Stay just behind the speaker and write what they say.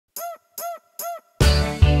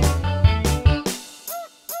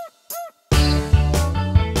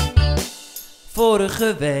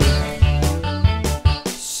Vorige week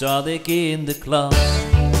zat ik in de klas.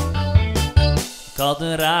 Ik had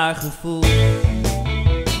een raar gevoel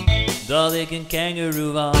dat ik een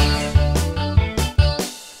kangaroo was.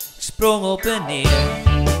 Ik sprong op en neer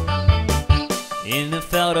in een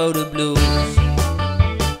felrode blouse.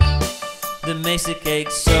 De meester keek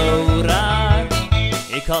zo raar,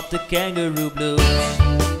 ik had de Kangaroo Blues.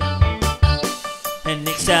 En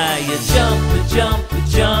ik zei je jumpen, jumpen,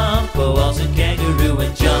 jump, oh als een kangaroo.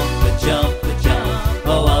 En jumpen, jumpen, jump,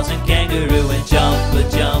 oh als een kangaroo. En jumpen,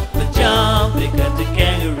 jumpen, jump, ik heb de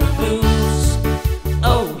Kangaroo Blues.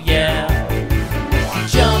 Oh yeah.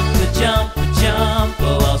 Jumpen, jumpen, jump,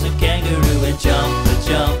 oh als een kangaroo. En jumpen,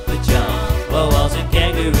 jumpen, jump, oh als een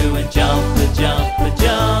kangaroo. En jumpen, jumpen,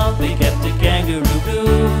 jump, ik heb de Kangaroo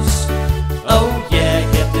Blues. Oh yeah,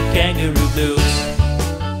 ik heb de Kangaroo Blues.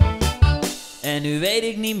 En nu weet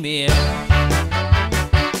ik niet meer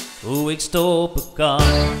hoe ik stoppen kan.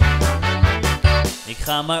 Ik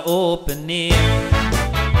ga maar op en neer,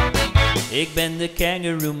 ik ben de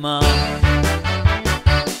Kangaroo man.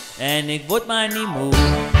 En ik word maar niet moe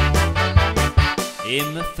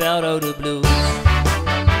in mijn felrode blues.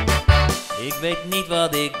 Ik weet niet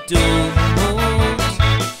wat ik doen moet,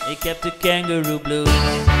 ik heb de Kangaroo Blues.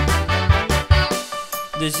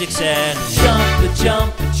 Dus ik zeg jumpen,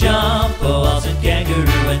 jumpen, jump, oh als een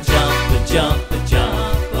kangaroo. En jumpen, jumpen,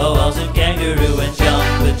 jump, oh als een kangaroo. En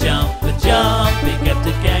jumpen, jumpen, jump, ik heb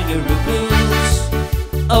de Kangaroo Blues.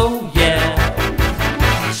 Oh yeah.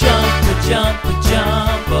 Jumpen, jumpen,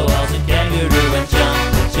 jump, oh als een kangaroo. En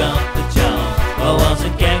jumpen, jumpen, jump, oh als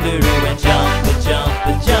een kangaroo. En jumpen,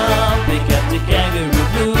 jumpen, jump, ik heb de Kangaroo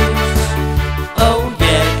Blues. Oh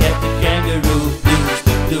yeah, ik heb de Kangaroo Blues,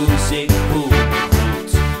 de blues ik voel.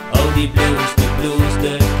 Die blues